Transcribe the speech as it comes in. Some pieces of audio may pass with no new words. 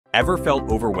Ever felt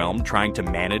overwhelmed trying to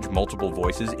manage multiple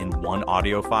voices in one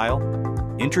audio file?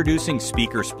 Introducing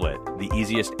Speaker Split, the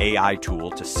easiest AI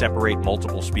tool to separate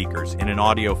multiple speakers in an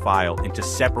audio file into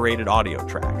separated audio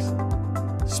tracks.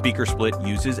 Speaker Split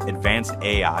uses advanced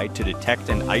AI to detect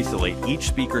and isolate each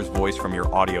speaker's voice from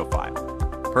your audio file.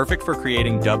 Perfect for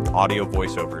creating dubbed audio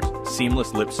voiceovers,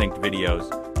 seamless lip-synced videos,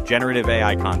 generative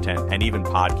AI content, and even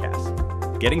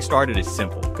podcasts. Getting started is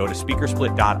simple. Go to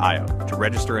speakersplit.io to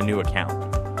register a new account.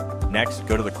 Next,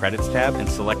 go to the Credits tab and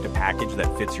select a package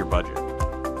that fits your budget.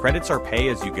 Credits are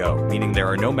pay-as-you-go, meaning there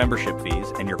are no membership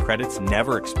fees and your credits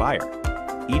never expire.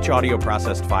 Each audio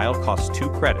processed file costs 2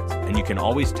 credits, and you can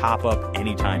always top up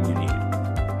anytime you need.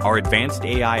 Our advanced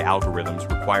AI algorithms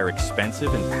require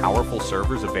expensive and powerful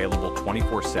servers available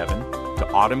 24/7 to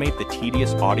automate the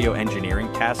tedious audio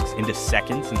engineering tasks into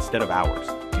seconds instead of hours.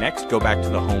 Next, go back to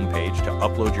the home page to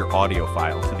upload your audio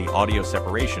file to the audio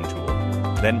separation tool,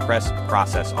 then press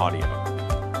Process Audio.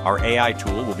 Our AI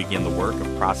tool will begin the work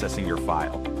of processing your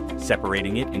file,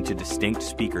 separating it into distinct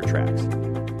speaker tracks,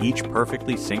 each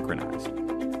perfectly synchronized.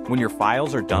 When your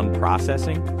files are done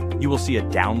processing, you will see a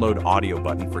download audio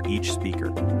button for each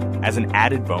speaker. As an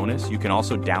added bonus, you can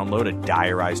also download a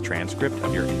diarized transcript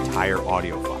of your entire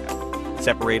audio file,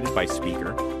 separated by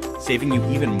speaker, saving you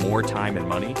even more time and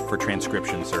money for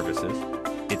transcription services.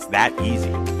 It's that easy.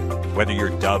 Whether you're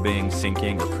dubbing,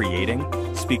 syncing, or creating,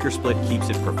 Speaker Split keeps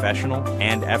it professional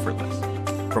and effortless.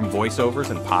 From voiceovers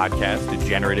and podcasts to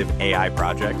generative AI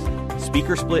projects,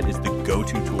 Speaker Split is the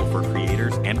go-to tool for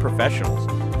creators and professionals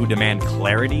who demand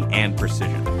clarity and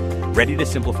precision. Ready to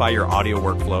simplify your audio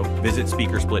workflow? Visit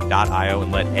speakersplit.io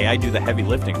and let AI do the heavy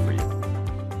lifting for you.